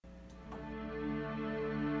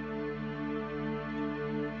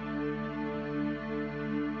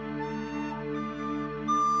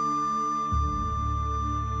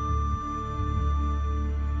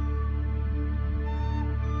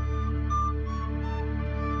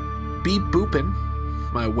beep booping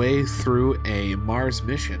my way through a Mars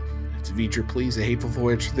mission. To feature, please, a hateful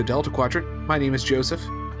voyage through the Delta Quadrant. My name is Joseph.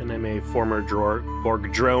 And I'm a former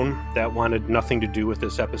Borg drone that wanted nothing to do with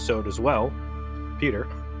this episode as well. Peter.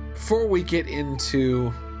 Before we get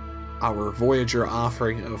into our Voyager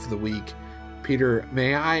offering of the week, Peter,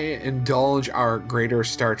 may I indulge our greater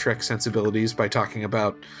Star Trek sensibilities by talking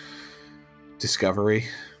about Discovery?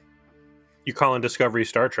 You calling Discovery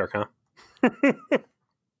Star Trek, huh?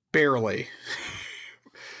 Barely.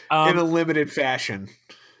 In a limited fashion.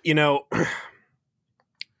 You know,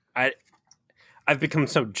 I've become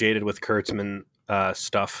so jaded with Kurtzman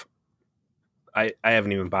stuff. I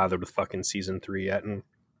haven't even bothered with fucking season 3 yet, and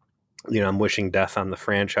I'm wishing death on the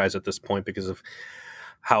franchise at this point because of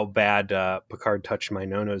how bad Picard touched my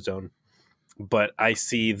no-no zone. But I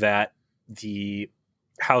see that the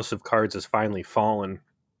House of Cards has finally fallen,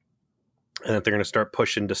 and that they're going to start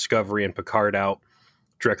pushing Discovery and Picard out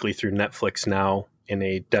directly through Netflix now in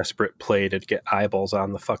a desperate play to get eyeballs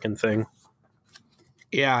on the fucking thing.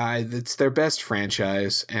 Yeah, it's their best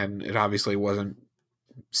franchise, and it obviously wasn't.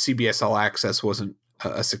 CBS All Access wasn't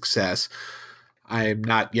a success. I'm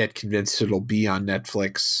not yet convinced it'll be on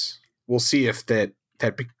Netflix. We'll see if that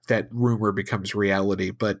rumor becomes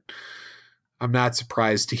reality, but I'm not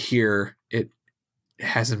surprised to hear it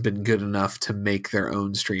hasn't been good enough to make their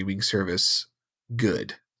own streaming service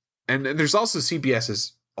good. And there's also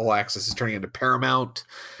CBS's All Access is turning into Paramount.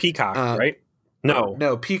 Peacock, right?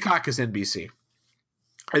 No, Peacock is NBC.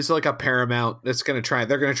 It's like a Paramount that's they're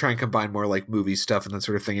going to try and combine more like movie stuff and that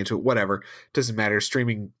sort of thing into it. Whatever. Doesn't matter.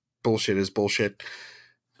 Streaming bullshit is bullshit.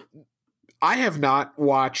 I have not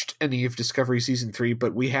watched any of Discovery Season 3,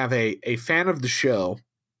 but we have a fan of the show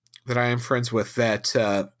that I am friends with that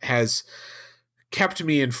has kept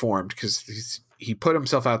me informed because he put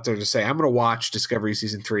himself out there to say, I'm going to watch Discovery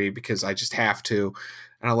Season 3 because I just have to,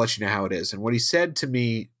 and I'll let you know how it is. And what he said to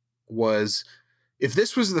me was, if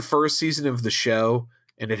this was the first season of the show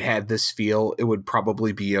and it had this feel, it would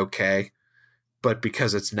probably be okay. But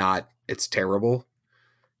because it's not, it's terrible.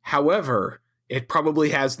 However, it probably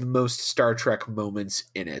has the most Star Trek moments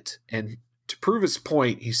in it. And to prove his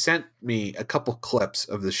point, he sent me a couple clips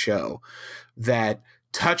of the show that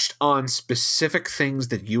touched on specific things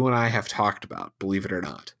that you and I have talked about, believe it or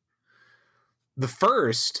not. The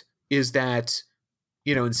first is that,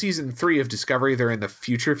 in season 3 of Discovery, they're in the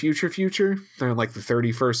future. They're in like the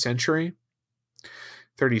 31st century,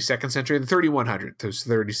 32nd century, the 3100. There's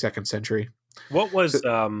 32nd century. What was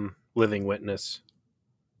Living Witness?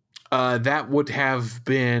 That would have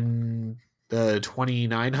been the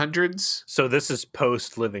 2900s. So this is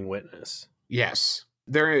post Living Witness. Yes.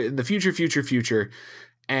 They're in the future.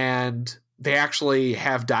 And they actually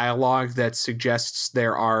have dialogue that suggests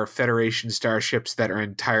there are Federation starships that are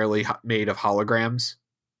entirely made of holograms.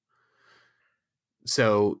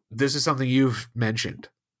 So this is something you've mentioned.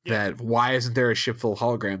 Yeah. That why isn't there a ship full of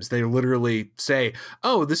holograms? They literally say,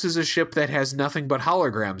 oh, this is a ship that has nothing but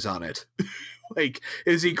holograms on it. Like,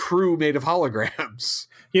 it is a crew made of holograms.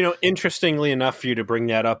 Interestingly enough for you to bring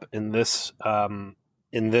that up in this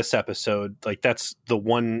episode, like that's the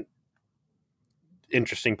one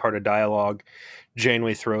interesting part of dialogue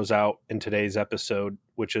Janeway throws out in today's episode,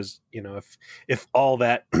 which is, if all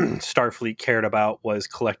that Starfleet cared about was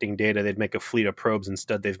collecting data, they'd make a fleet of probes.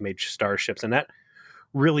 Instead, they've made starships, and that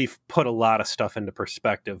really put a lot of stuff into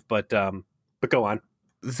perspective. But go on.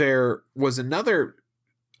 There was another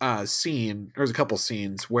scene. There was a couple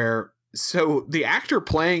scenes where, so the actor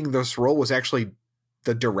playing this role was actually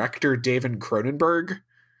the director David Cronenberg,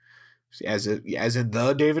 as in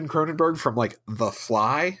the David Cronenberg from like The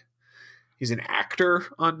Fly. He's an actor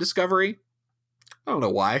on Discovery. I don't know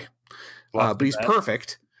why, but he's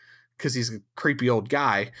perfect because he's a creepy old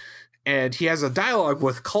guy. And he has a dialogue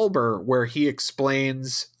with Culber where he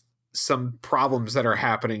explains some problems that are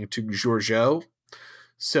happening to Georgiou.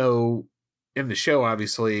 So in the show,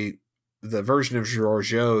 obviously, the version of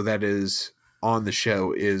Georgiou that is on the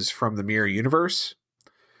show is from the Mirror Universe.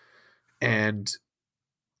 And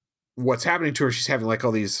what's happening to her, she's having like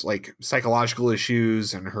all these like psychological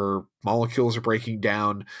issues and her molecules are breaking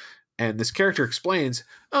down. And this character explains,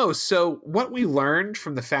 so what we learned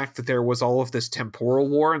from the fact that there was all of this temporal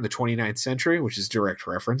war in the 29th century, which is direct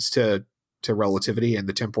reference to relativity and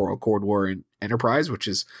the temporal Cold War in Enterprise, which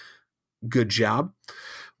is good job,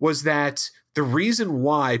 was that the reason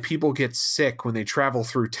why people get sick when they travel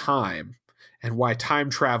through time and why time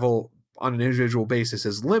travel on an individual basis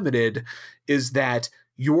is limited is that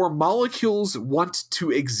your molecules want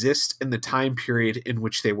to exist in the time period in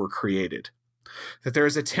which they were created. That there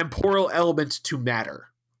is a temporal element to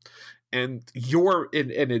matter. and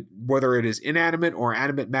whether it is inanimate or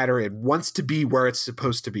animate matter, it wants to be where it's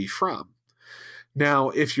supposed to be from. Now,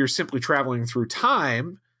 if you're simply traveling through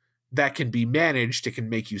time, that can be managed. It can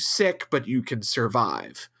make you sick, but you can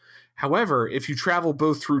survive. However, if you travel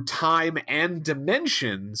both through time and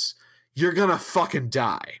dimensions, you're gonna fucking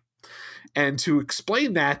die. And to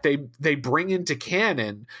explain that, they bring into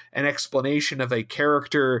canon an explanation of a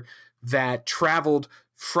character that traveled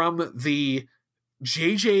from the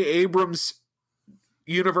J.J. Abrams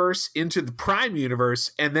universe into the Prime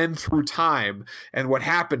universe and then through time. And what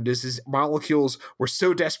happened is his molecules were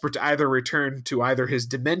so desperate to either return to either his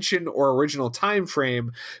dimension or original time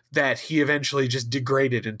frame that he eventually just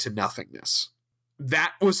degraded into nothingness.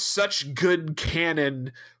 That was such good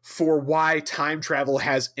canon for why time travel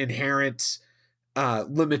has inherent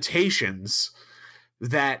limitations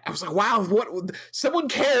that I was like, wow, what someone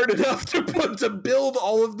cared enough to build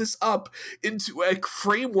all of this up into a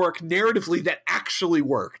framework narratively that actually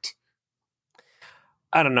worked.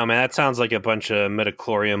 I don't know, man. That sounds like a bunch of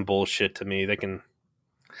midichlorian bullshit to me. They can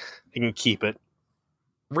keep it.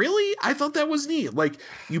 Really? I thought that was neat. Like,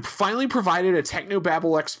 you finally provided a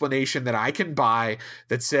technobabble explanation that I can buy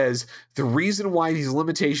that says the reason why these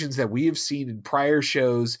limitations that we have seen in prior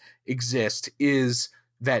shows exist is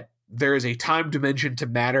that there is a time dimension to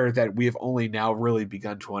matter that we have only now really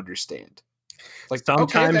begun to understand. Like,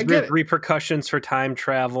 sometimes there's repercussions for time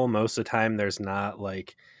travel. Most of the time there's not.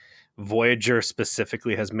 Like, Voyager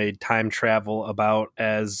specifically has made time travel about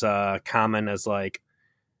as common as, like,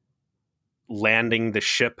 landing the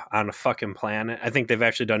ship on a fucking planet. I think they've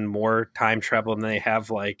actually done more time travel than they have,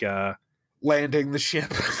 like, landing the ship.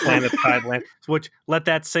 Planet-side land. Which, let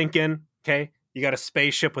that sink in, okay? You got a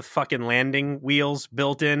spaceship with fucking landing wheels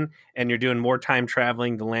built in, and you're doing more time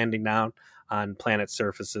traveling than landing down on planet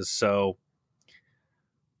surfaces. So,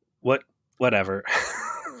 whatever.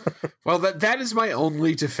 Well, that is my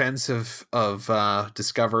only defense of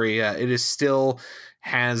Discovery. It is still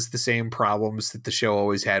has the same problems that the show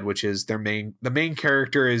always had, which is the main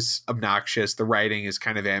character is obnoxious. The writing is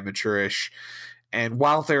kind of amateurish. And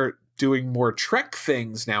while they're doing more Trek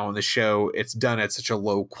things now on the show, it's done at such a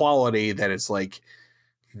low quality that it's like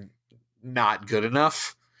not good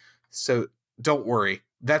enough. So don't worry.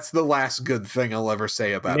 That's the last good thing I'll ever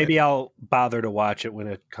say about it. Maybe I'll bother to watch it when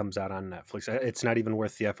it comes out on Netflix. It's not even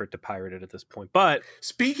worth the effort to pirate it at this point. But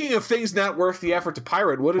speaking of things not worth the effort to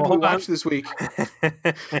pirate, what did we watch this week?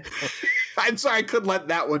 I'm sorry, I couldn't let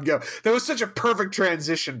that one go. That was such a perfect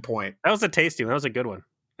transition point. That was a tasty one. That was a good one.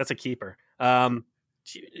 That's a keeper.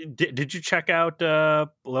 Did you check out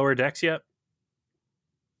Lower Decks yet?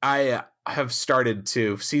 I have started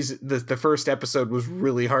to. The first episode was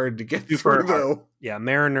really hard to get through, though. Yeah,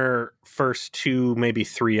 Mariner first 2, maybe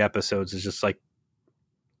 3 episodes is just like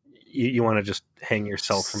you want to just hang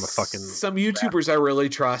yourself from a fucking. Some YouTubers I really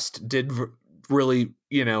trust did really,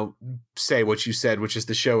 say what you said, which is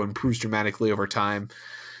the show improves dramatically over time.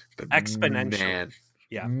 But exponentially.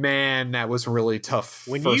 Man, that was really tough.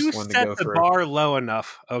 When you set the bar low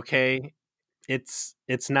enough, okay, it's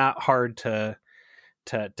not hard to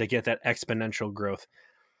get that exponential growth,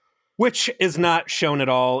 which is not shown at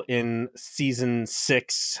all in season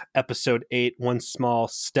 6, episode 8, One Small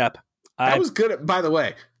Step. That was good. By the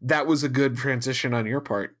way, that was a good transition on your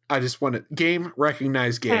part. I just want to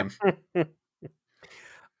recognize game.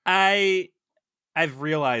 I've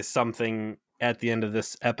realized something at the end of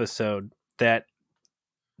this episode, that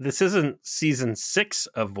this isn't season 6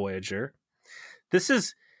 of Voyager. This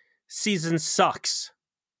is season sucks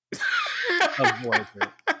of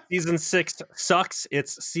Voyager. Season 6 sucks.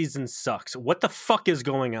 It's season sucks. What the fuck is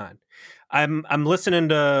going on? I'm listening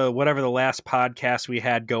to whatever the last podcast we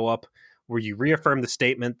had go up, where you reaffirm the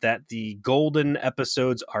statement that the golden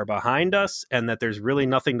episodes are behind us and that there's really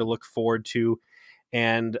nothing to look forward to.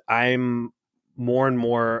 And I'm more and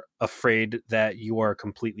more afraid that you are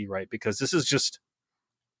completely right, because this is just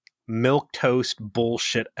milquetoast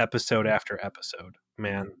bullshit episode after episode,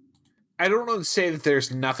 man. I don't want to say that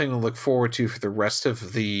there's nothing to look forward to for the rest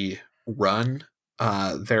of the run.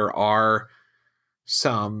 There are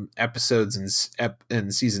some episodes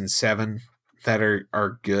in season 7 that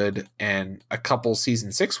are good, and a couple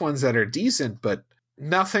season 6 ones that are decent, but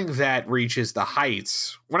nothing that reaches the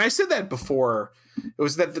heights. When I said that before, it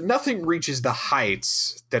was that nothing reaches the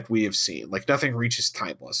heights that we have seen. Like, nothing reaches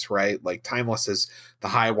Timeless, right? Like, Timeless is the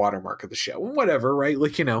high watermark of the show. Whatever, right?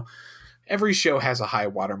 Like, every show has a high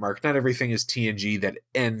watermark. Not everything is TNG that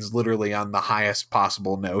ends literally on the highest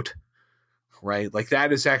possible note, right? Like,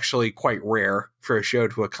 that is actually quite rare for a show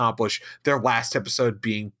to accomplish, their last episode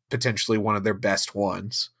being potentially one of their best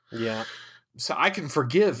ones. Yeah. So I can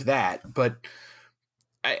forgive that, but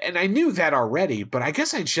and I knew that already, but I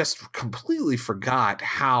guess I just completely forgot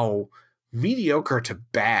how mediocre to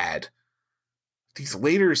bad these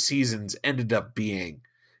later seasons ended up being.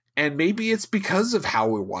 And maybe it's because of how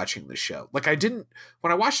we're watching the show. Like, when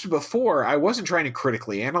I watched it before, I wasn't trying to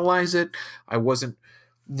critically analyze it. I wasn't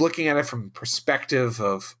looking at it from perspective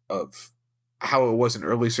of how it was in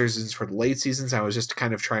early seasons for the late seasons. I was just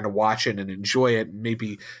kind of trying to watch it and enjoy it. And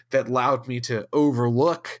maybe that allowed me to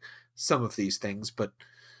overlook some of these things. But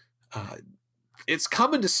it's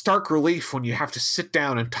come into stark relief when you have to sit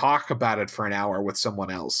down and talk about it for an hour with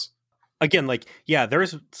someone else. Again, like, yeah,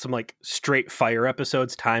 there's some like straight fire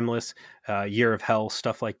episodes, Timeless, Year of Hell,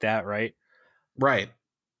 stuff like that, right? Right.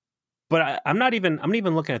 But I'm not even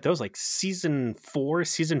looking at those, like season 4,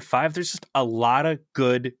 season 5. There's just a lot of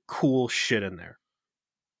good, cool shit in there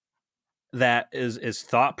that is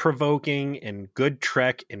thought provoking and good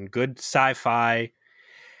Trek and good sci-fi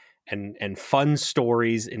and fun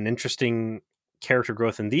stories and interesting character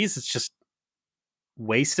growth. And these, it's just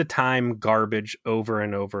waste of time, garbage over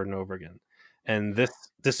and over and over again. And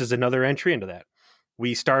this is another entry into that.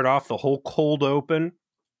 We start off, the whole cold open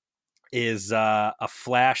is a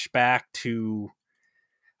flashback to,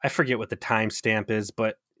 I forget what the timestamp is,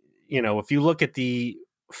 but you know, if you look at the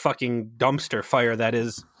fucking dumpster fire that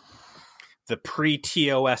is the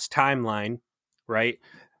pre-TOS timeline, right?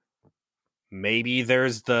 Maybe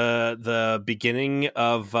there's the beginning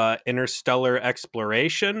of interstellar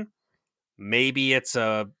exploration. Maybe it's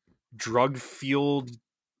a drug-fueled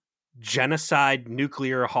genocide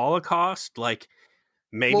nuclear holocaust. Like,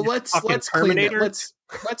 maybe well, let's clean that.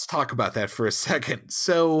 Let's talk about that for a second.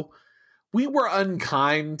 So we were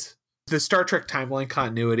unkind the Star Trek timeline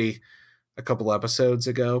continuity a couple episodes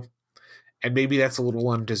ago, and maybe that's a little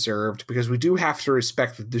undeserved because we do have to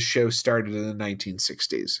respect that the show started in the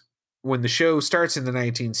 1960s. When the show starts in the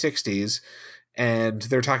 1960s and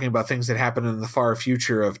they're talking about things that happened in the far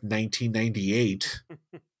future of 1998,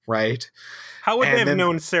 right? How would they have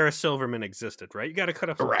known Sarah Silverman existed, right? You got to cut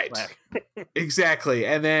off the right. Exactly.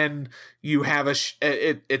 And then you have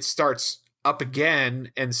it starts up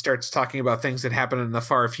again and starts talking about things that happened in the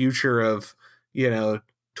far future of,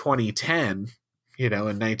 2010, in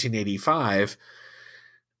 1985.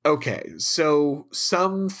 Okay, so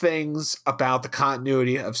some things about the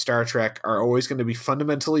continuity of Star Trek are always going to be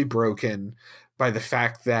fundamentally broken by the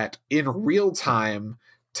fact that in real time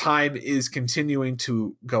is continuing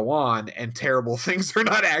to go on and terrible things are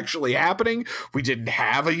not actually happening. We didn't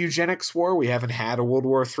have a eugenics war. We haven't had a World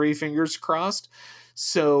War III, fingers crossed.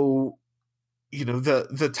 So,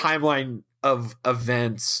 the timeline of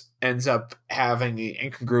events ends up having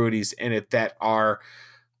incongruities in it that are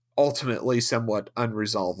ultimately somewhat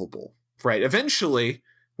unresolvable, right? Eventually,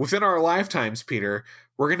 within our lifetimes, Peter,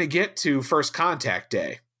 we're going to get to First Contact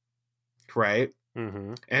Day, right?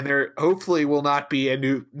 Mm-hmm. And there hopefully will not be a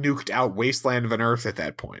nuked out wasteland of an Earth at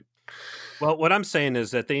that point. Well, what I'm saying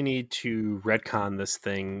is that they need to retcon this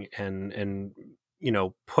thing and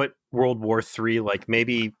put World War III, like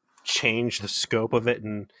maybe change the scope of it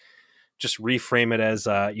and just reframe it as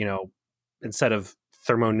instead of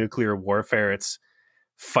thermonuclear warfare, it's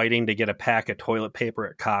fighting to get a pack of toilet paper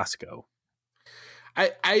at Costco.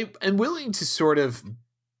 I am willing to sort of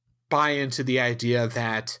buy into the idea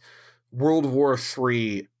that World War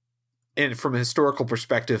III, and from a historical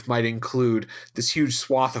perspective, might include this huge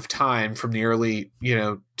swath of time from the early,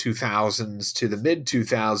 2000s to the mid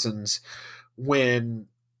 2000s, when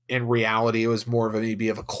in reality it was more of maybe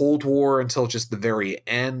of a Cold War until just the very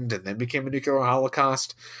end, and then became a nuclear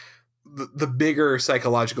holocaust. The bigger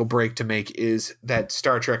psychological break to make is that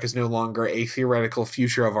Star Trek is no longer a theoretical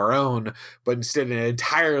future of our own, but instead an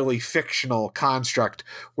entirely fictional construct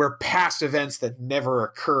where past events that never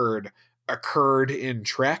occurred in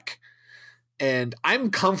Trek. And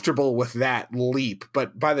I'm comfortable with that leap,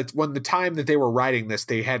 but when the time that they were writing this,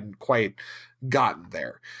 they hadn't quite gotten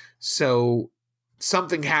there. So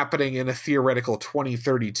something happening in a theoretical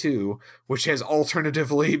 2032, which has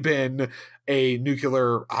alternatively been a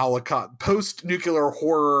nuclear holocaust, post-nuclear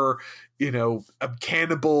horror, a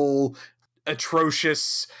cannibal,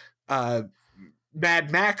 atrocious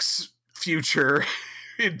Mad Max future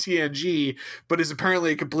in TNG, but is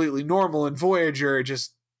apparently completely normal in Voyager. It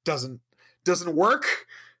just doesn't work.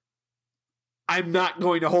 I'm not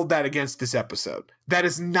going to hold that against this episode. That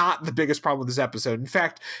is not the biggest problem with this episode. In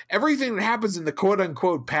fact, everything that happens in the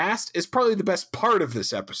quote-unquote past is probably the best part of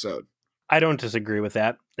this episode. I don't disagree with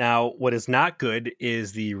that. Now, what is not good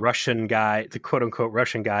is the Russian guy, the quote-unquote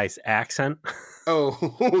Russian guy's accent.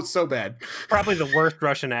 Oh, so bad. Probably the worst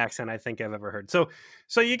Russian accent I think I've ever heard. So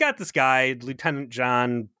you got this guy, Lieutenant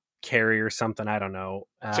John Carey or something. I don't know.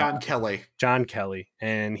 John Kelly. John Kelly.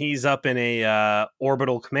 And he's up in a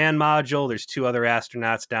orbital command module. There's 2 other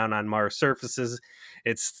astronauts down on Mars surfaces.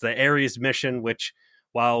 It's the Ares mission, which,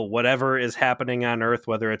 while whatever is happening on Earth,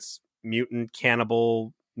 whether it's mutant,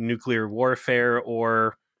 cannibal, nuclear warfare,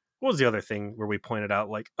 or what was the other thing where we pointed out,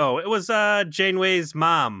 like, oh, it was Janeway's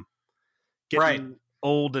mom getting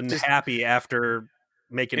old and just happy after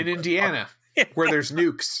making in Indiana, where there's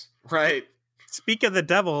nukes, right? Speak of the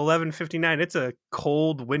devil, 11:59. It's a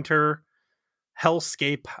cold winter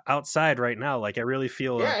hellscape outside right now. Like, I really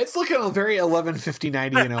feel it's looking very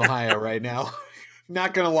 11:59 in Ohio right now.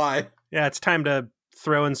 Not gonna lie. Yeah, it's time to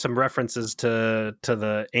throw in some references to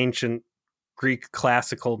the ancient Greek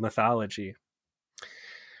classical mythology.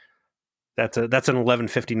 That's an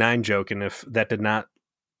 11:59 joke, and if that didn't,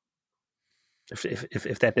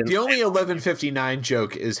 the only 11:59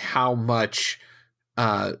 joke is how much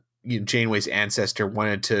Janeway's ancestor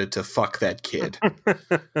wanted to fuck that kid.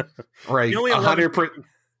 Right, 100%.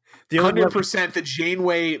 The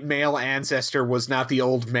Janeway male ancestor was not the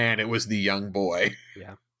old man; it was the young boy.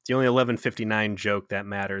 Yeah. The only 11:59 joke that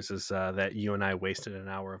matters is that you and I wasted an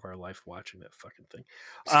hour of our life watching that fucking thing.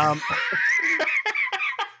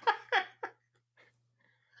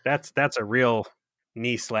 That's a real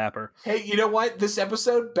knee slapper. Hey, you know what? This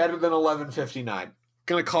episode better than 11:59.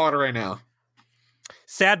 Gonna call it right now.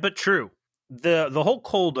 Sad but true. The whole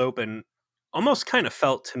cold open almost kind of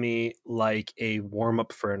felt to me like a warm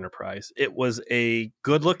up for Enterprise. It was a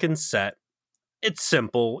good looking set. It's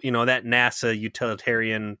simple, that NASA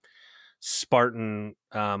utilitarian Spartan,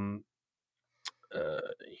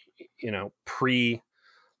 pre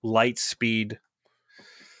light speed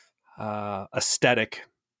aesthetic,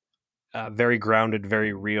 very grounded,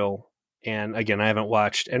 very real. And again, I haven't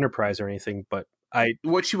watched Enterprise or anything, but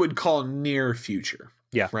what you would call near future.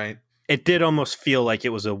 Yeah. Right. It did almost feel like it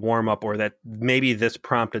was a warm up, or that maybe this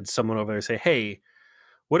prompted someone over there to say, hey,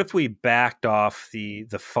 what if we backed off the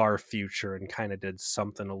far future and kind of did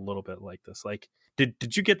something a little bit like this? Like,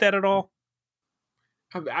 did you get that at all?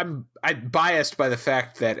 I'm biased by the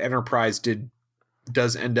fact that Enterprise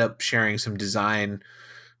does end up sharing some design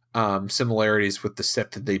similarities with the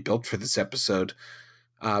set that they built for this episode.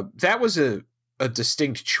 That was a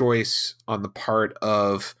distinct choice on the part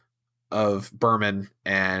of Berman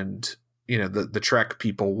and the Trek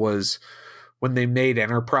people, was when they made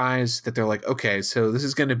Enterprise, that they're like, okay, so this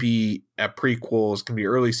is going to be a prequel, it's going to be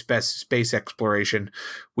early space exploration.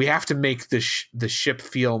 We have to make the ship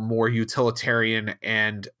feel more utilitarian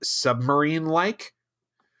and submarine like,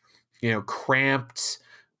 cramped,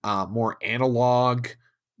 more analog,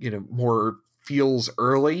 more feels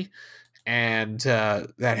early. And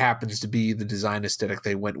that happens to be the design aesthetic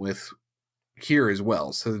they went with here as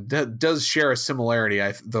well. So that does share a similarity,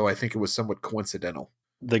 though I think it was somewhat coincidental.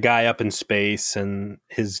 The guy up in space and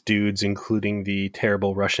his dudes, including the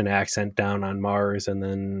terrible Russian accent down on Mars, and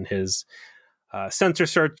then his sensor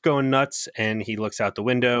starts going nuts, and he looks out the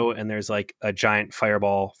window, and there's like a giant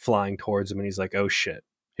fireball flying towards him, and he's like, oh shit,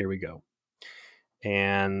 here we go.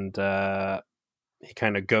 And he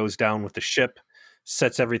kind of goes down with the ship,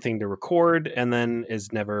 sets everything to record, and then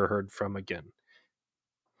is never heard from again.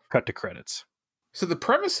 Cut to credits. So the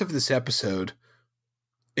premise of this episode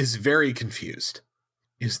is very confused.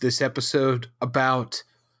 Is this episode about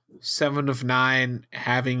Seven of Nine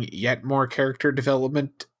having yet more character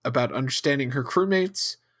development about understanding her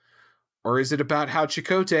crewmates? Or is it about how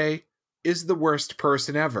Chakotay is the worst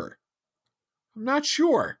person ever? I'm not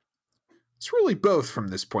sure. It's really both from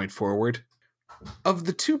this point forward. Of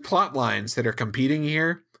the 2 plot lines that are competing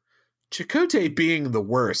here, Chakotay being the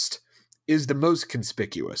worst is the most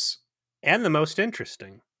conspicuous. And the most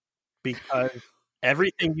interesting. Because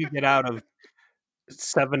everything you get out of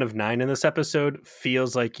 7 of 9 in this episode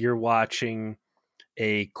feels like you're watching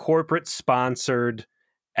a corporate sponsored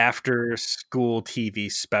after school TV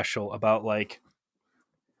special about, like,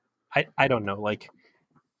 I don't know, like,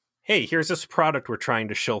 hey, here's this product we're trying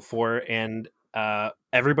to shill for, and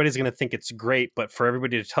everybody's going to think it's great, but for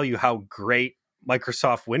everybody to tell you how great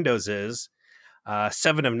Microsoft Windows is,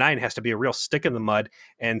 7 of 9 has to be a real stick in the mud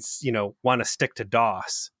and, want to stick to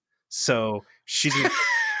DOS. So she's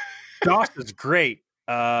DOS is great.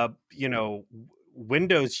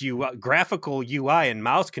 Windows UI, graphical UI and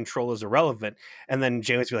mouse control is irrelevant. And then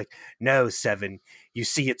James will be like, no, 7, you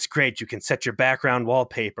see, it's great. You can set your background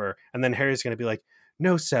wallpaper. And then Harry's going to be like,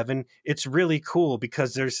 no, 7, it's really cool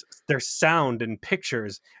because there's sound and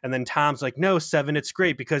pictures. And then Tom's like, no, 7, it's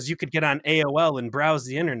great because you could get on AOL and browse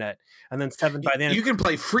the internet. And then 7 by the end, you can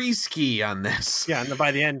play free ski on this. Yeah, and then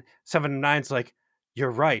by the end, 7 and 9's like, you're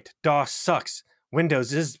right, DOS sucks.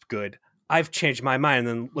 Windows is good. I've changed my mind, and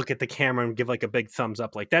then look at the camera and give like a big thumbs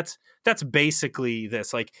up. Like that's basically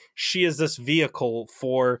this. Like she is this vehicle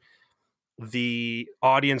for the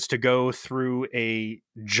audience to go through a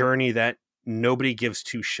journey that nobody gives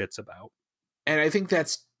two shits about. And I think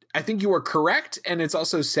you are correct. And it's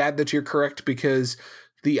also sad that you're correct, because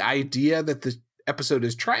the idea that the episode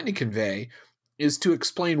is trying to convey is to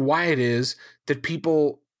explain why it is that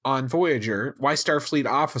people on Voyager, why Starfleet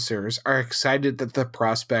officers are excited at the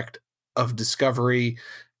prospect of discovery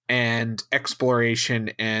and exploration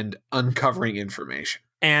and uncovering information.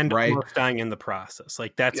 And right? almost dying in the process.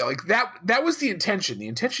 Like that's like that was the intention. The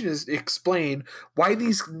intention is to explain why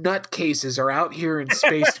these nutcases are out here in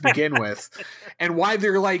space to begin with, and why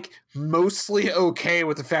they're like mostly okay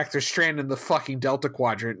with the fact they're stranded in the fucking Delta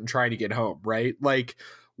Quadrant and trying to get home, right? Like,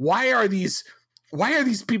 why are these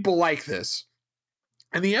people like this?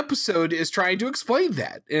 And the episode is trying to explain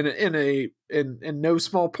that in no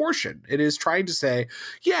small portion. It is trying to say,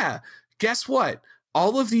 yeah, guess what?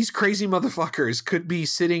 All of these crazy motherfuckers could be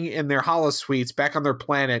sitting in their holosuites back on their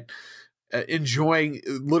planet, enjoying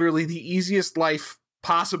literally the easiest life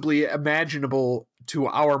possibly imaginable to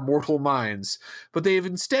our mortal minds. But they have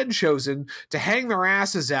instead chosen to hang their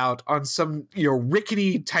asses out on some,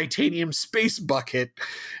 rickety titanium space bucket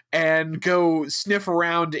and go sniff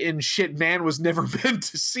around in shit man was never meant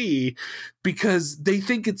to see, because they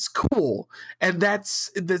think it's cool. And that's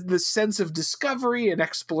the sense of discovery and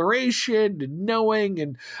exploration and knowing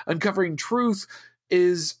and uncovering truth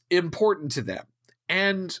is important to them.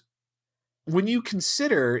 And when you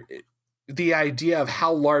consider the idea of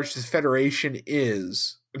how large the Federation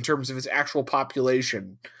is in terms of its actual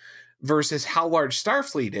population versus how large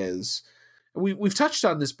Starfleet is, we've touched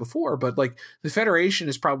on this before, but like the Federation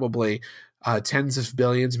is probably tens of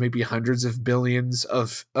billions, maybe hundreds of billions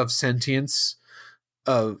of sentience,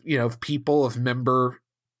 of people, of member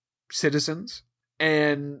citizens,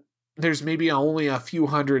 and there's maybe only a few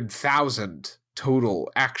 100,000 total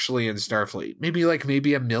actually in Starfleet,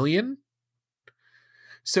 maybe a million.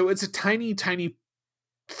 So it's a tiny, tiny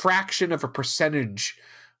fraction of a percentage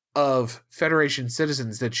of Federation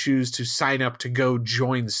citizens that choose to sign up to go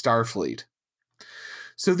join Starfleet.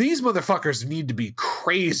 So these motherfuckers need to be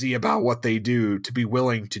crazy about what they do to be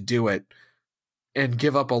willing to do it and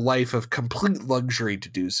give up a life of complete luxury to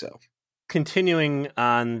do so. Continuing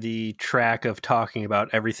on the track of talking about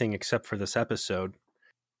everything except for this episode,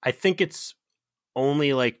 I think it's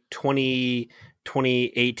only like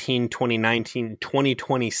 2018, 2019,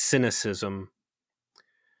 2020 cynicism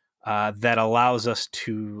that allows us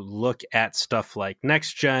to look at stuff like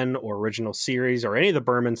Next Gen or Original Series or any of the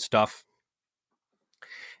Berman stuff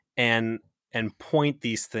and point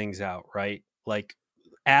these things out, right? Like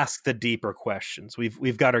ask the deeper questions.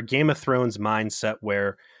 We've got our Game of Thrones mindset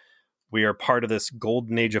where we are part of this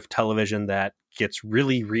golden age of television that gets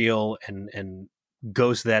really real and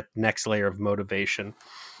goes to that next layer of motivation.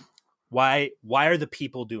 Why are the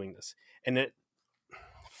people doing this? And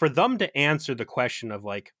for them to answer the question of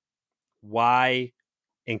like, why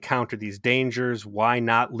encounter these dangers? Why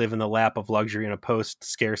not live in the lap of luxury in a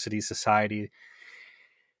post-scarcity society?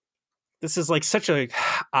 This is like such a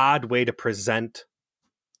odd way to present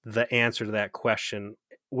the answer to that question,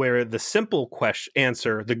 where the simple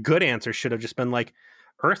answer, the good answer should have just been like,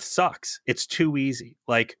 Earth sucks. It's too easy.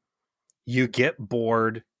 Like, you get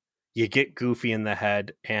bored, you get goofy in the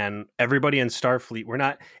head, and everybody in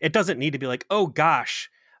Starfleet, it doesn't need to be like, oh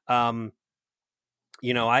gosh, it's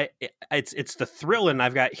the thrill, and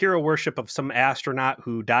I've got hero worship of some astronaut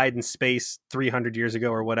who died in space 300 years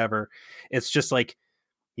ago or whatever. It's just like,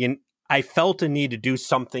 I felt a need to do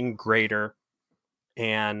something greater,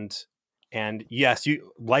 and yes,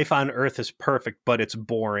 life on Earth is perfect, but it's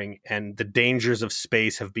boring, and the dangers of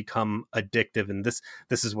space have become addictive, and this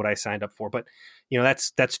is what I signed up for. But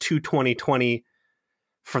that's too 2020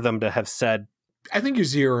 for them to have said. I think you're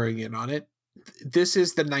zeroing in on it. This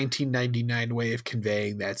is the 1999 way of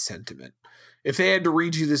conveying that sentiment. If they had to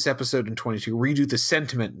redo this episode in 2022, redo the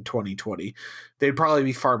sentiment in 2020, they'd probably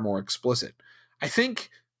be far more explicit. I think,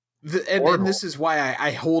 and this is why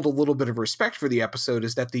I hold a little bit of respect for the episode,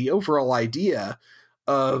 is that the overall idea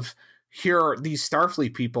of these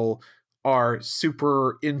Starfleet people are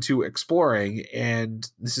super into exploring,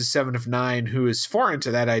 and this is Seven of Nine, who is foreign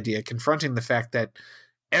to that idea, confronting the fact that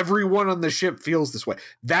everyone on the ship feels this way.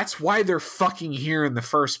 That's why they're fucking here in the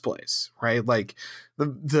first place, right? Like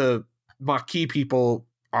the Maquis people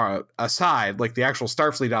are aside, like the actual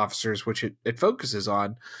Starfleet officers, which it focuses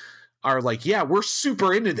on, are like, yeah, we're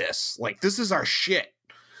super into this. Like, this is our shit.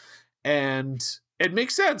 And it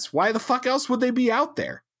makes sense. Why the fuck else would they be out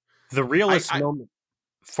there? The realest moment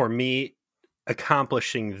for me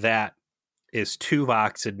accomplishing that is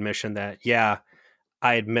Tuvok's admission that, yeah,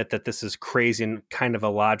 I admit that this is crazy and kind of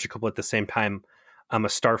illogical, but at the same time, I'm a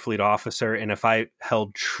Starfleet officer, and if I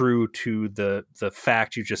held true to the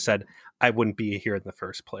fact you just said, I wouldn't be here in the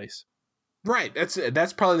first place. Right.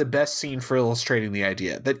 That's probably the best scene for illustrating the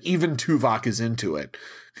idea that even Tuvok is into it,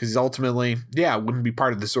 because ultimately, I wouldn't be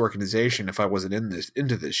part of this organization if I wasn't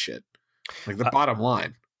into this shit. Like the bottom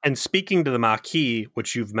line. And speaking to the Maquis,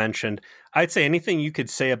 which you've mentioned, I'd say anything you could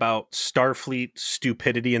say about Starfleet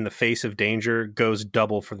stupidity in the face of danger goes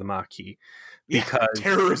double for the Maquis. Because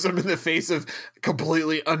terrorism in the face of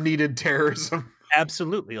completely unneeded terrorism.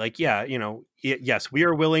 Absolutely. Like, yeah, yes, we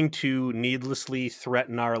are willing to needlessly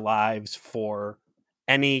threaten our lives for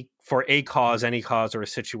any cause or a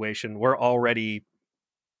situation. We're already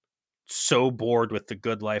so bored with the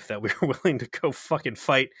good life that we're willing to go fucking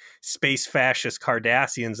fight space fascist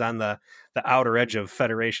Cardassians on the outer edge of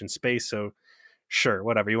Federation space. So sure,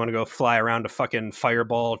 whatever. You want to go fly around a fucking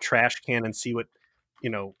fireball trash can and see what,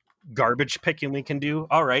 garbage picking we can do?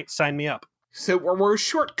 All right, sign me up. So we're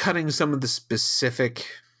shortcutting some of the specific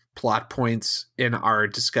plot points in our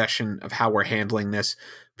discussion of how we're handling this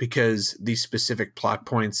because these specific plot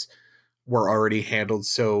points were already handled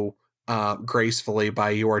so gracefully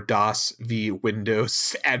by your DOS v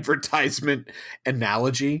Windows advertisement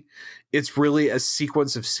analogy. It's really a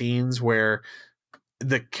sequence of scenes where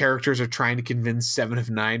the characters are trying to convince Seven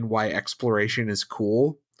of Nine why exploration is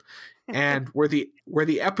cool. And where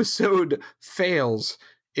the episode fails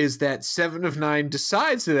is that Seven of Nine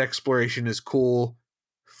decides that exploration is cool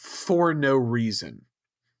for no reason,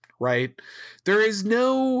 right? There is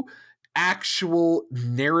no actual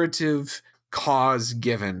narrative cause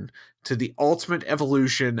given to the ultimate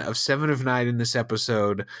evolution of Seven of Nine in this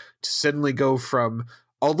episode to suddenly go from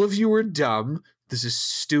all of you are dumb, this is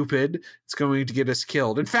stupid, it's going to get us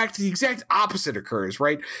killed. In fact, the exact opposite occurs,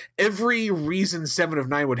 right? Every reason Seven of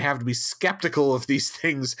Nine would have to be skeptical of these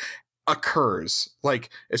things occurs, like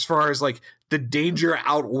as far as like the danger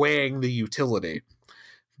outweighing the utility.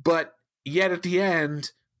 But yet at the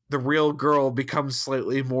end, the real girl becomes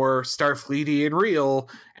slightly more Starfleety and real,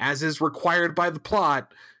 as is required by the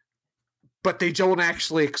plot, but they don't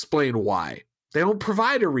actually explain why. They don't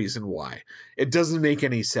provide a reason why. It doesn't make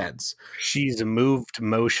any sense. She's moved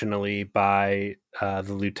emotionally by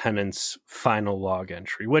the lieutenant's final log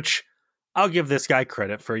entry, which I'll give this guy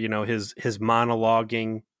credit for, his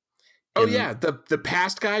monologuing. Oh, yeah. The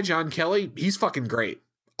past guy, John Kelly, he's fucking great.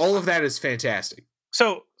 All of that is fantastic.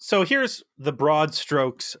 So here's the broad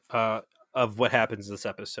strokes of what happens this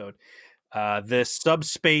episode. This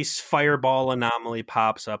subspace fireball anomaly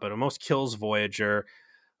pops up. It almost kills Voyager.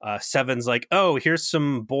 Seven's like, oh, here's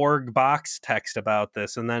some Borg box text about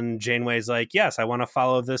this. And then Janeway's like, yes, I want to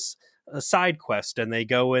follow this side quest. And they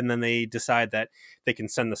go in, then they decide that they can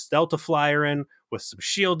send the Delta Flyer in with some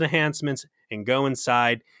shield enhancements and go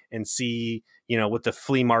inside and see, what the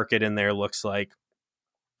flea market in there looks like.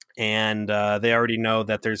 And they already know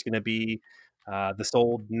that there's going to be this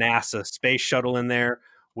old NASA space shuttle in there,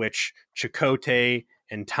 which Chakotay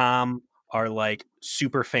and Tom are like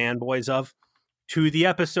super fanboys of. To the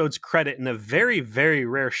episode's credit, in a very, very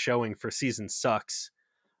rare showing for Season Sucks,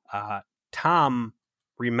 Tom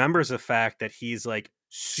remembers the fact that he's like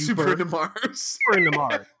super into Mars. Super into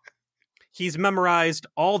Mars. He's memorized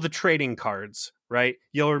all the trading cards, right?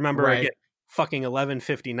 You'll remember again, fucking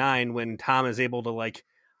 11:59 when Tom is able to like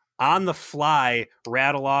on the fly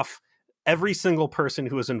rattle off every single person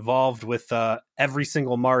who was involved with every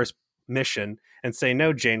single Mars mission and say,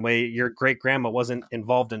 no, Janeway, your great grandma wasn't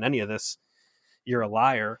involved in any of this. You're a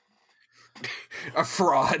liar. A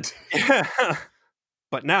fraud.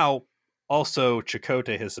 But now, also,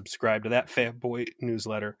 Chakotay has subscribed to that fanboy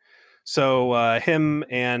newsletter. So him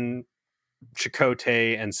and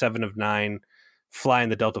Chakotay and Seven of Nine fly in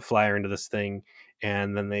the Delta Flyer into this thing,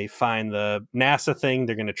 and then they find the NASA thing.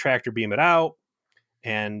 They're going to tractor beam it out.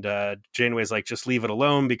 And Janeway's like, just leave it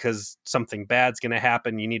alone because something bad's going to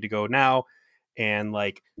happen. You need to go now. And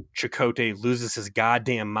like Chakotay loses his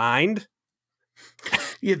goddamn mind.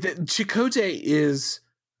 Yeah, Chakotay is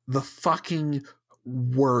the fucking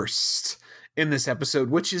worst in this episode,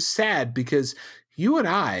 which is sad because you and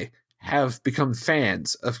I have become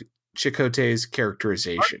fans of Chakotay's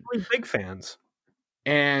characterization. Big fans.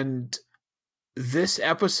 And this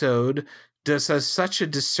episode does us such a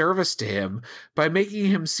disservice to him by making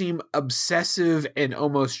him seem obsessive and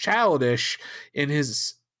almost childish in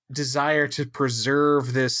his desire to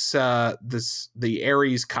preserve the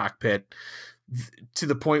Ares cockpit to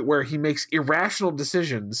the point where he makes irrational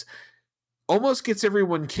decisions, almost gets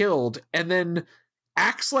everyone killed, and then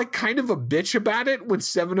acts like kind of a bitch about it when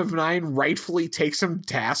Seven of Nine rightfully takes him to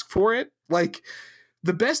task for it. Like,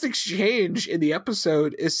 the best exchange in the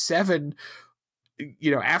episode is Seven,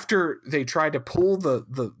 after they try to pull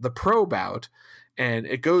the probe out and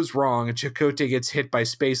it goes wrong and Chakotay gets hit by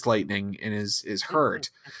space lightning and is hurt,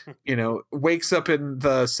 wakes up in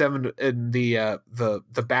the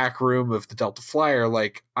back room of the Delta Flyer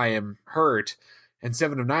like, I am hurt. And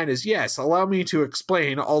Seven of Nine is, yes, allow me to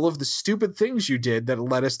explain all of the stupid things you did that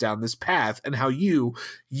led us down this path and how you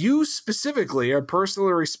specifically are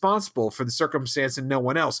personally responsible for the circumstance and no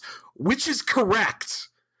one else, which is correct.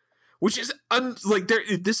 Which is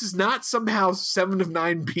this is not somehow Seven of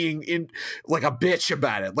Nine being in like a bitch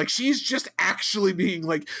about it. Like, she's just actually being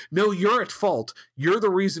like, no, you're at fault. You're the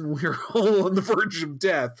reason we're all on the verge of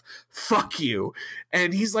death. Fuck you.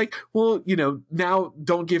 And he's like, well, now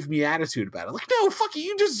don't give me attitude about it. Like, no, fuck you.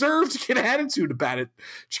 You deserve to get attitude about it,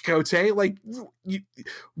 Chakotay. Like,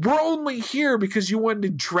 we're only here because you wanted to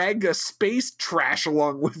drag a space trash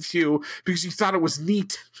along with you because you thought it was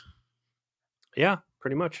neat. Yeah,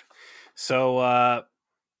 pretty much. So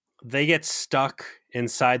they get stuck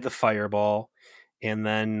inside the fireball, and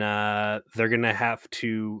then they're going to have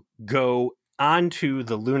to go onto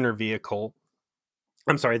the lunar vehicle.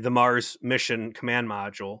 I'm sorry, the Mars mission command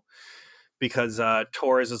module, because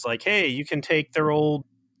Torres is like, hey, you can take their old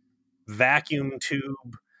vacuum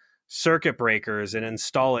tube circuit breakers and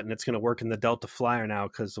install it, and it's going to work in the Delta Flyer now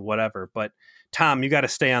because whatever. But Tom, you got to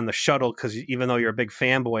stay on the shuttle because even though you're a big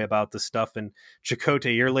fanboy about this stuff, and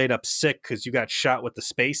Chakotay, you're laid up sick because you got shot with the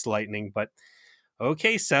space lightning. But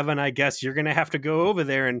okay, Seven, I guess you're going to have to go over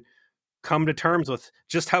there and come to terms with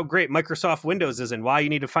just how great Microsoft Windows is and why you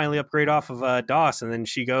need to finally upgrade off of DOS. And then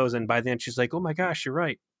she goes, and by then she's like, oh my gosh, you're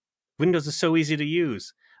right. Windows is so easy to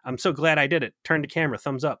use. I'm so glad I did it. Turn to camera,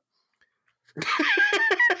 thumbs up.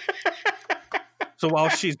 So while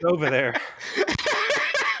she's over there,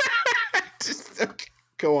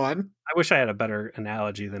 go on. I wish I had a better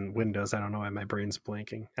analogy than Windows. I don't know why my brain's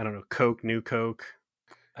blanking. I don't know. Coke, new Coke.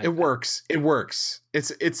 It works. It works.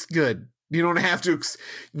 It's good. You don't have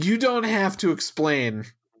to explain.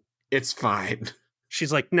 It's fine.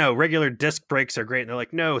 She's like, no, regular disc brakes are great. And they're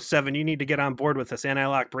like, no, Seven, you need to get on board with this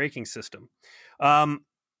anti-lock braking system.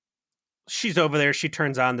 She's over there. She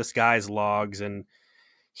turns on this guy's logs and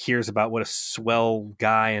hears about what a swell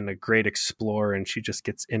guy and a great explorer, and she just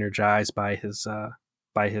gets energized by his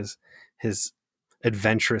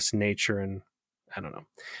adventurous nature. And I don't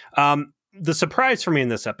know. The surprise for me in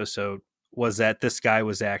this episode was that this guy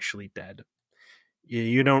was actually dead.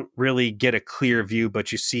 You don't really get a clear view,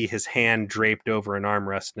 but you see his hand draped over an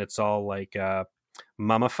armrest, and it's all like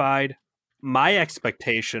mummified. My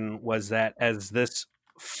expectation was that as this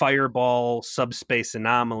fireball subspace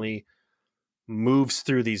anomaly moves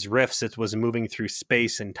through these rifts, it was moving through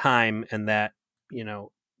space and time, and that,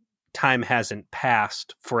 time hasn't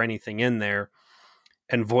passed for anything in there.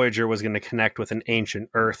 And Voyager was going to connect with an ancient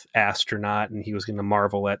Earth astronaut, and he was going to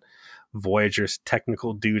marvel at Voyager's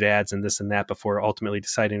technical doodads and this and that before ultimately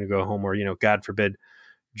deciding to go home, or, God forbid,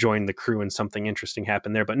 join the crew and something interesting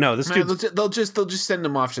happened there. But no, this dude, they'll just send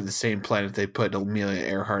them off to the same planet they put Amelia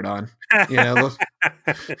Earhart on.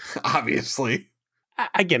 Obviously.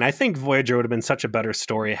 Again, I think Voyager would have been such a better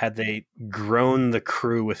story had they grown the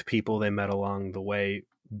crew with people they met along the way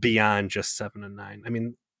beyond just 7 and 9. I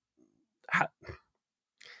mean,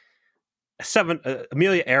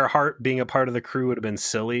 Amelia Earhart being a part of the crew would have been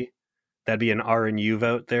silly. That'd be an R and U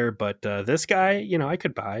vote there. But this guy, I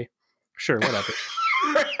could buy. Sure, whatever.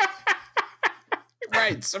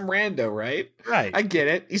 Right, some rando, right? Right. I get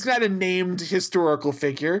it. He's not a named historical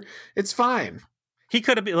figure. It's fine. He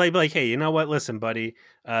could have been like, hey, you know what? Listen, buddy,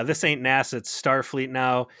 this ain't NASA. It's Starfleet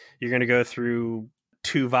now. You're going to go through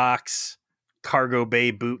Tuvok's cargo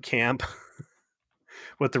bay boot camp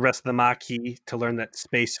with the rest of the Maquis to learn that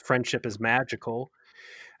space friendship is magical.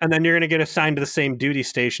 And then you're going to get assigned to the same duty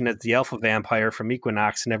station as the Alpha Vampire from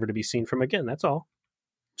Equinox, never to be seen from again. That's all.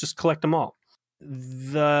 Just collect them all.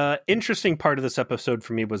 The interesting part of this episode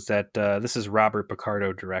for me was that this is Robert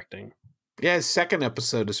Picardo directing. Yeah, his second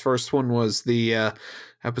episode. His first one was the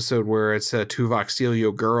episode where it's Tuvok Steal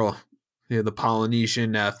Your Girl. The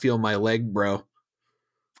Polynesian Feel My Leg Bro.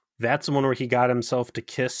 That's the one where he got himself to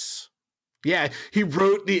kiss. Yeah, he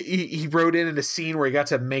wrote in a scene where he got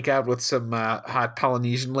to make out with some hot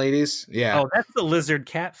Polynesian ladies. Yeah. Oh, that's the lizard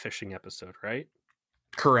catfishing episode, right?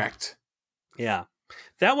 Correct. Yeah.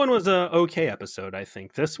 That one was a okay episode, I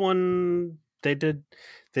think. This one, they did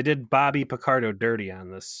Bobby Picardo dirty on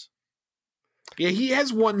this. Yeah, he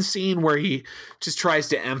has one scene where he just tries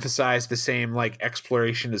to emphasize the same, like,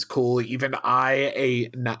 exploration is cool. Even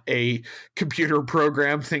a computer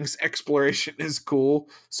program, thinks exploration is cool.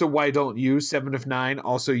 So why don't you, 7 of 9,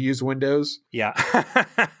 also use Windows? Yeah.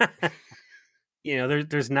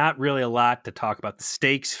 There's not really a lot to talk about. The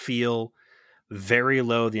stakes feel very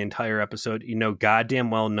low the entire episode. Goddamn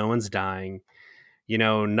well no one's dying.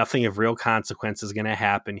 Nothing of real consequence is going to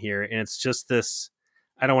happen here. And it's just this,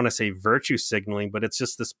 I don't want to say virtue signaling, but it's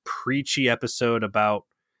just this preachy episode about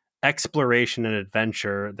exploration and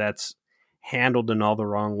adventure that's handled in all the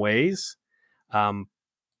wrong ways.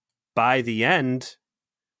 By the end,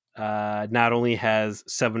 not only has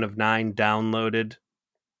 7 of 9 downloaded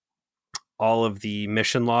all of the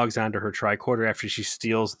mission logs onto her tricorder after she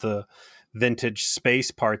steals the vintage space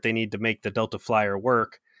part they need to make the Delta Flyer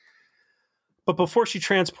work. But before she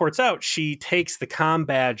transports out, she takes the comm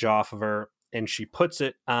badge off of her and she puts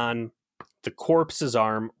it on the corpse's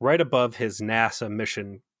arm right above his NASA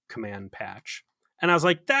mission command patch. And I was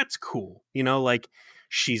like, that's cool. Like,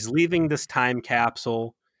 she's leaving this time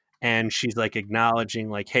capsule and she's like acknowledging,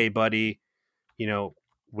 like, hey, buddy,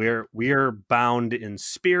 we're bound in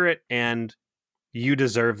spirit and you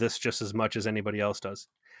deserve this just as much as anybody else does.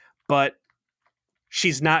 But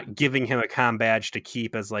she's not giving him a comm badge to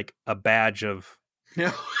keep as like a badge of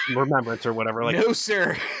remembrance or whatever. Like, no,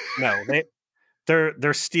 sir. No,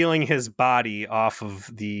 they're stealing his body off of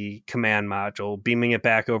the command module, beaming it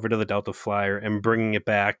back over to the Delta Flyer and bringing it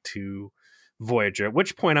back to Voyager. At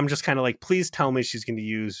which point I'm just kind of like, please tell me she's going to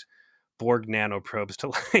use Borg nanoprobes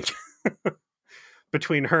to, like,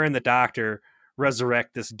 between her and the Doctor,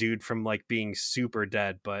 resurrect this dude from, like, being super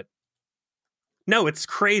dead. But no, it's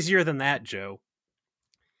crazier than that, Joe.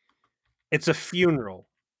 It's a funeral.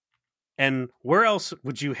 And where else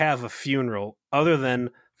would you have a funeral other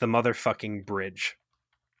than the motherfucking bridge?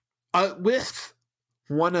 With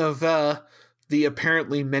one of the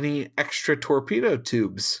apparently many extra torpedo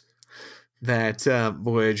tubes that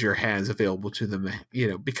Voyager has available to them,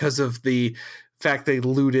 because of the fact they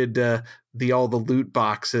looted all the loot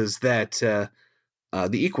boxes that the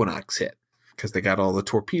Equinox hit, because they got all the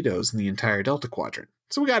torpedoes in the entire Delta Quadrant.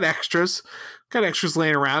 So we got extras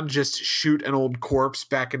laying around. Just shoot an old corpse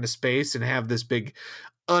back into space and have this big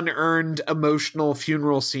unearned emotional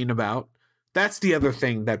funeral scene about. That's the other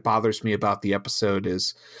thing that bothers me about the episode,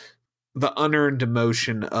 is the unearned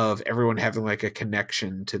emotion of everyone having, like, a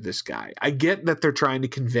connection to this guy. I get that they're trying to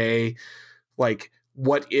convey, like,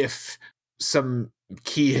 what if some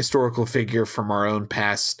key historical figure from our own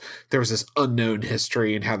past, there was this unknown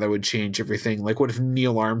history and how that would change everything. Like, what if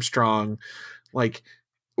Neil Armstrong, like,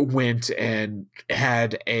 went and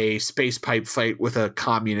had a space pipe fight with a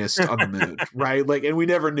communist on the moon, right? Like, and we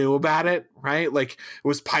never knew about it, right? Like, it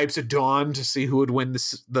was pipes at dawn to see who would win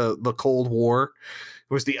the Cold War.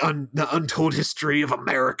 It was the untold history of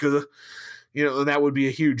America, and that would be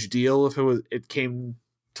a huge deal if it came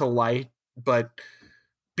to light. But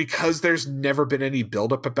because there's never been any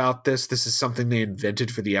buildup about this is something they invented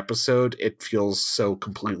for the episode. It feels so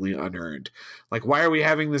completely unearned. Like, why are we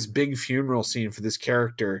having this big funeral scene for this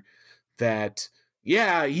character that,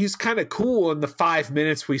 yeah, he's kind of cool in the 5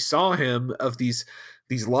 minutes we saw him of these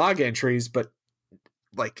log entries, but,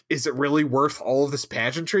 like, is it really worth all of this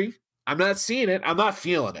pageantry? I'm not seeing it. I'm not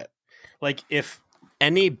feeling it. Like, if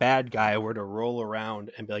any bad guy were to roll around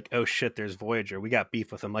and be like, oh shit, there's Voyager, we got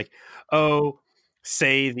beef with him. Like, oh,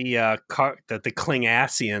 say the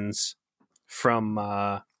Klingassians from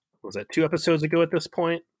was that 2 episodes ago at this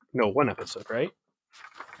point? No, 1 episode, right?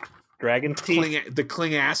 Dragon's Teeth. The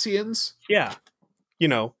Klingassians? Yeah.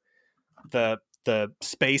 The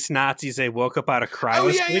space Nazis, they woke up out of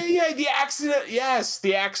cryosleep. Oh yeah.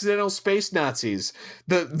 The accidental space Nazis.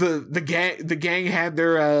 The gang had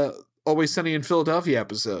their Always Sunny in Philadelphia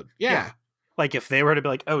episode. Yeah. Like, if they were to be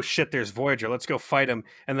like, oh shit, there's Voyager, let's go fight him,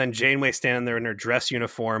 and then Janeway standing there in her dress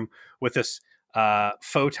uniform with this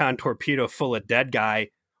photon torpedo full of dead guy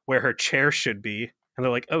where her chair should be, and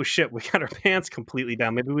they're like, oh shit, we got our pants completely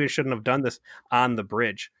down, maybe we shouldn't have done this on the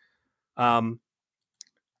bridge. And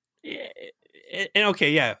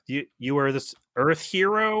okay, yeah, you were this Earth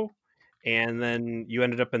hero, and then you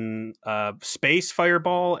ended up in space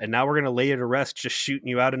Fireball, and now we're gonna lay you to rest just shooting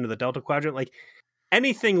you out into the Delta Quadrant. Like,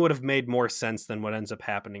 anything would have made more sense than what ends up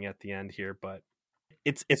happening at the end here. But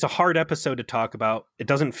it's a hard episode to talk about. It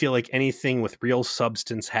doesn't feel like anything with real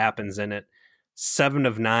substance happens in it. 7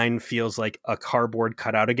 of 9 feels like a cardboard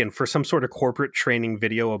cutout, again, for some sort of corporate training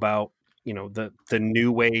video about, the new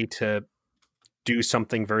way to do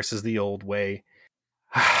something versus the old way.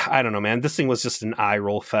 I don't know, man. This thing was just an eye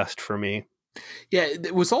roll fest for me. Yeah,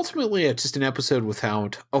 it was ultimately just an episode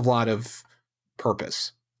without a lot of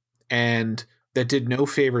purpose, and that did no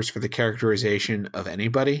favors for the characterization of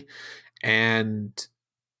anybody, and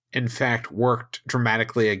in fact worked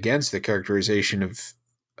dramatically against the characterization of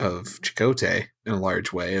Chakotay in a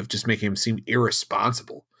large way, of just making him seem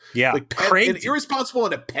irresponsible. Yeah, like and irresponsible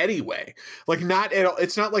in a petty way. Like, not at all.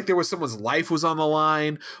 It's not like there was someone's life was on the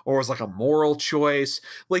line or was like a moral choice.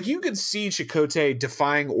 Like, you could see Chakotay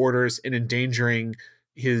defying orders and endangering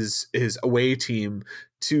his away team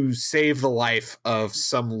to save the life of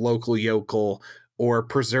some local yokel or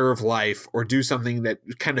preserve life or do something that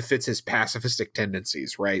kind of fits his pacifistic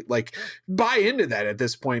tendencies, right? Like, buy into that at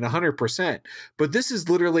this point 100%. But this is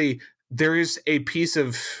literally, there is a piece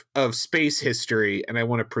of space history and I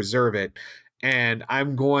want to preserve it, and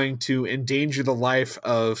I'm going to endanger the life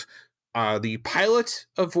of the pilot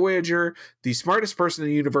of Voyager, the smartest person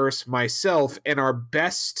in the universe, myself, and our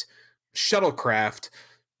best shuttlecraft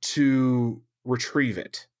to retrieve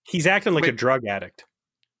it. He's acting like a drug addict.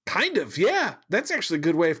 Kind of, yeah. That's actually a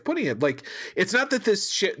good way of putting it. Like, it's not that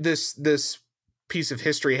this piece of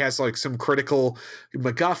history has like some critical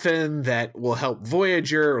MacGuffin that will help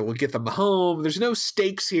Voyager or will get them home. There's no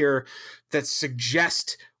stakes here that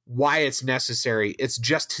suggest why it's necessary. It's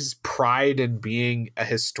just his pride in being a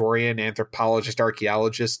historian, anthropologist,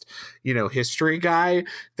 archaeologist, history guy,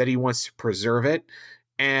 that he wants to preserve it.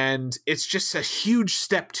 And it's just a huge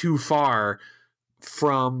step too far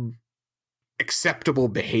from acceptable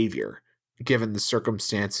behavior given the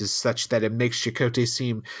circumstances, such that it makes Chakotay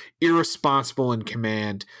seem irresponsible in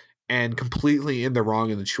command and completely in the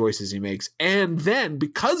wrong in the choices he makes. And then,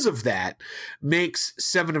 because of that, makes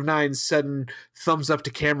Seven of Nine's sudden thumbs up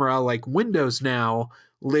to camera, like Windows now,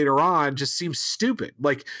 later on, just seems stupid.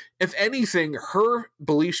 Like, if anything, her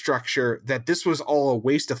belief structure that this was all a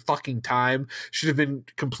waste of fucking time should have been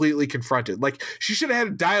completely confronted. Like, she should have had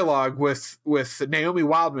a dialogue with Naomi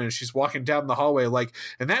Wildman as she's walking down the hallway, like,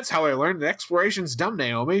 and that's how I learned that exploration's dumb,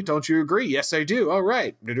 Naomi. Don't you agree? Yes, I do. All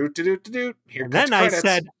right. Here and then I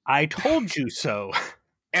said, I told you so.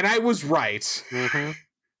 And I was right. Mm-hmm.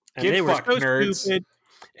 And Get they were fucked, so nerds. stupid.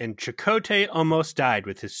 And Chakotay almost died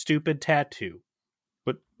with his stupid tattoo.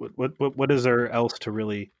 What is there else to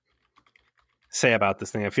really say about this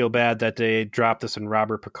thing? I feel bad that they dropped this in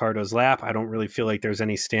Robert Picardo's lap. I don't really feel like there's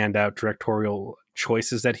any standout directorial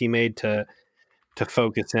choices that he made to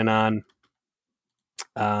focus in on.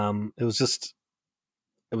 It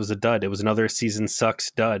was a dud. It was another season sucks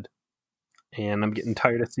dud. And I'm getting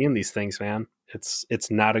tired of seeing these things, man. It's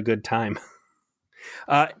not a good time.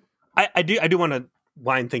 I do want to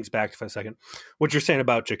wind things back for a second. What you're saying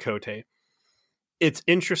about Chakotay. It's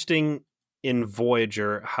interesting in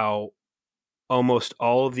Voyager how almost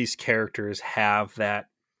all of these characters have that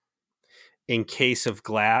in case of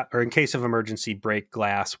emergency break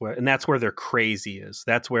glass, and that's where their crazy is.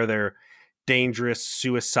 That's where their dangerous,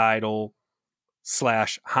 suicidal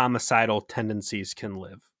 / homicidal tendencies can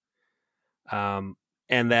live. And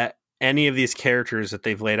that any of these characters that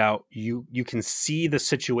they've laid out, you can see the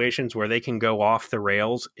situations where they can go off the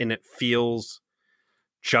rails, and it feels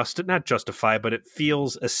not justified, but it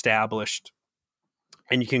feels established,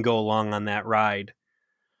 and you can go along on that ride.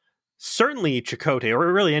 Certainly Chakotay,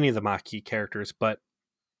 or really any of the Maquis characters, but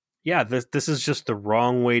yeah, this is just the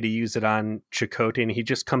wrong way to use it on Chakotay, and he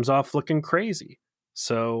just comes off looking crazy.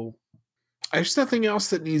 So there's nothing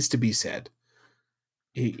else that needs to be said.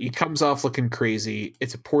 He comes off looking crazy.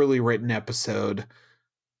 It's a poorly written episode,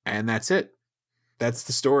 and that's it. That's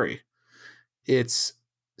the story. It's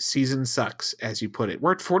season sucks, as you put it.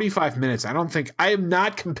 We're at 45 minutes. I am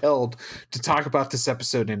not compelled to talk about this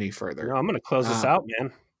episode any further. No, I'm going to close this out,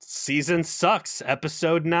 man. Season sucks.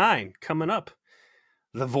 Episode 9 coming up.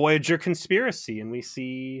 The Voyager conspiracy, and we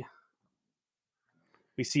see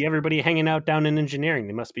everybody hanging out down in engineering.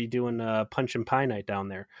 They must be doing punch and pie night down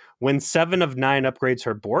there. When 7 of 9 upgrades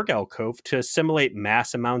her Borg alcove to assimilate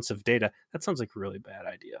mass amounts of data. That sounds like a really bad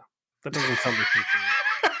idea. That doesn't sound like anything.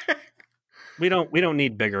 We don't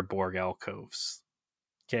need bigger Borg alcoves.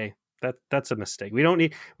 Okay, that's a mistake. We don't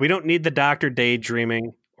need the Doctor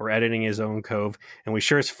daydreaming or editing his own cove, and we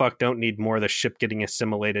sure as fuck don't need more of the ship getting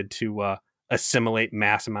assimilated to assimilate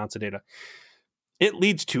mass amounts of data. It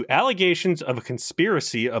leads to allegations of a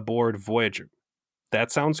conspiracy aboard Voyager.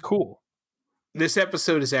 That sounds cool. This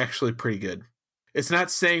episode is actually pretty good. It's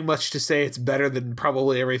not saying much to say it's better than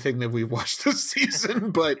probably everything that we've watched this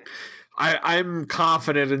season, but I'm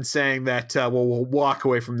confident in saying that we'll walk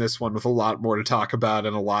away from this one with a lot more to talk about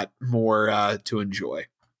and a lot more to enjoy.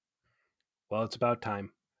 Well, it's about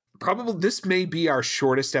time. Probably this may be our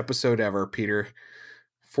shortest episode ever, Peter.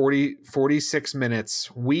 46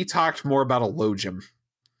 minutes. We talked more about a logem.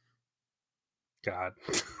 God.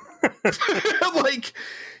 Like,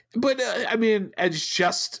 but I mean, it's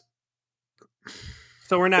just.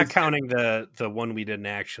 So we're not counting the one we didn't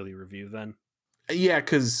actually review then? Yeah,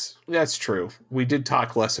 because that's true. We did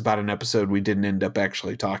talk less about an episode we didn't end up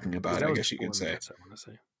actually talking about, I guess you could say. Minutes, I want to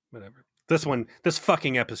say. Whatever. This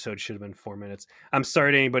fucking episode should have been 4 minutes. I'm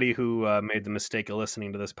sorry to anybody who made the mistake of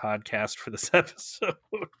listening to this podcast for this episode.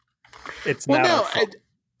 It's not our fault.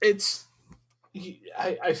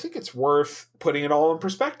 I think it's worth putting it all in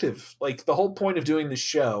perspective. Like, the whole point of doing this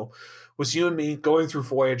show was you and me going through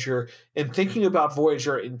Voyager and thinking about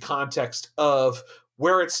Voyager in context of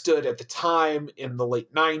where it stood at the time in the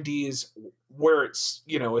late 90s, where it's,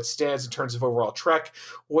 it stands in terms of overall Trek.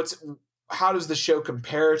 How does the show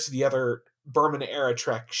compare to the other Berman era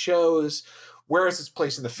Trek shows? Where is its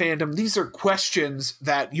place in the fandom? These are questions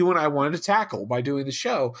that you and I wanted to tackle by doing the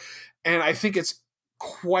show. And I think it's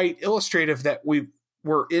quite illustrative that we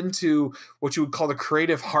were into what you would call the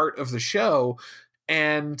creative heart of the show,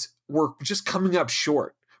 and we're just coming up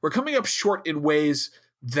short. We're coming up short in ways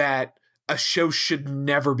that a show should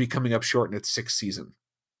never be coming up short in its 6th season.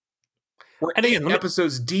 We're 8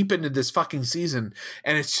 episodes deep into this fucking season,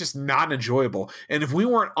 and it's just not enjoyable. And if we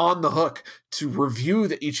weren't on the hook to review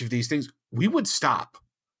each of these things, we would stop.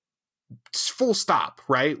 Full stop,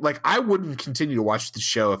 right? Like, I wouldn't continue to watch the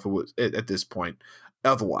show if it was at this point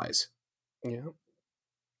otherwise. Yeah.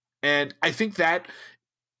 And I think that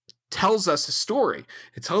tells us a story.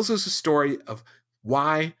 It tells us a story of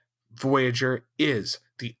why Voyager is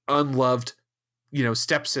the unloved,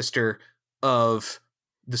 stepsister of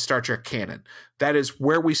the Star Trek canon. That is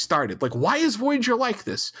where we started. Like, why is Voyager like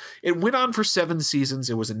this? It went on for 7 seasons.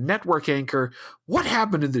 It was a network anchor. What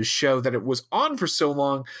happened to this show that it was on for so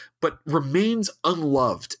long, but remains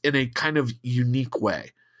unloved in a kind of unique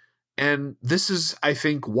way? And this is, I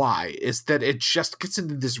think, why, is that it just gets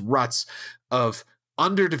into this ruts of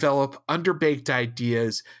underdeveloped, underbaked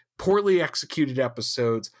ideas, poorly executed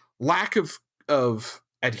episodes, lack of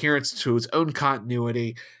adherence to its own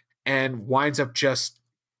continuity, and winds up just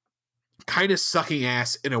kind of sucking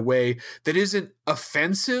ass in a way that isn't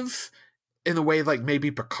offensive in the way like maybe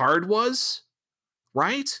Picard was,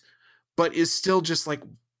 right? But is still just like,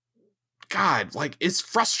 God, like, it's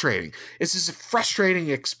frustrating. It's just a frustrating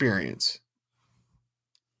experience.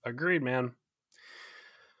 Agreed, man.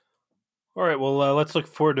 All right, well, let's look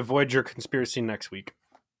forward to Voyager Conspiracy next week.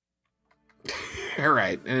 All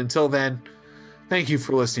right, and until then, thank you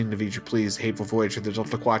for listening to V'ger Please, Hateful Voyager, the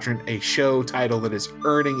Delta Quadrant, a show title that is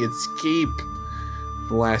earning its keep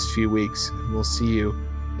the last few weeks. We'll see you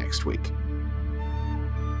next week.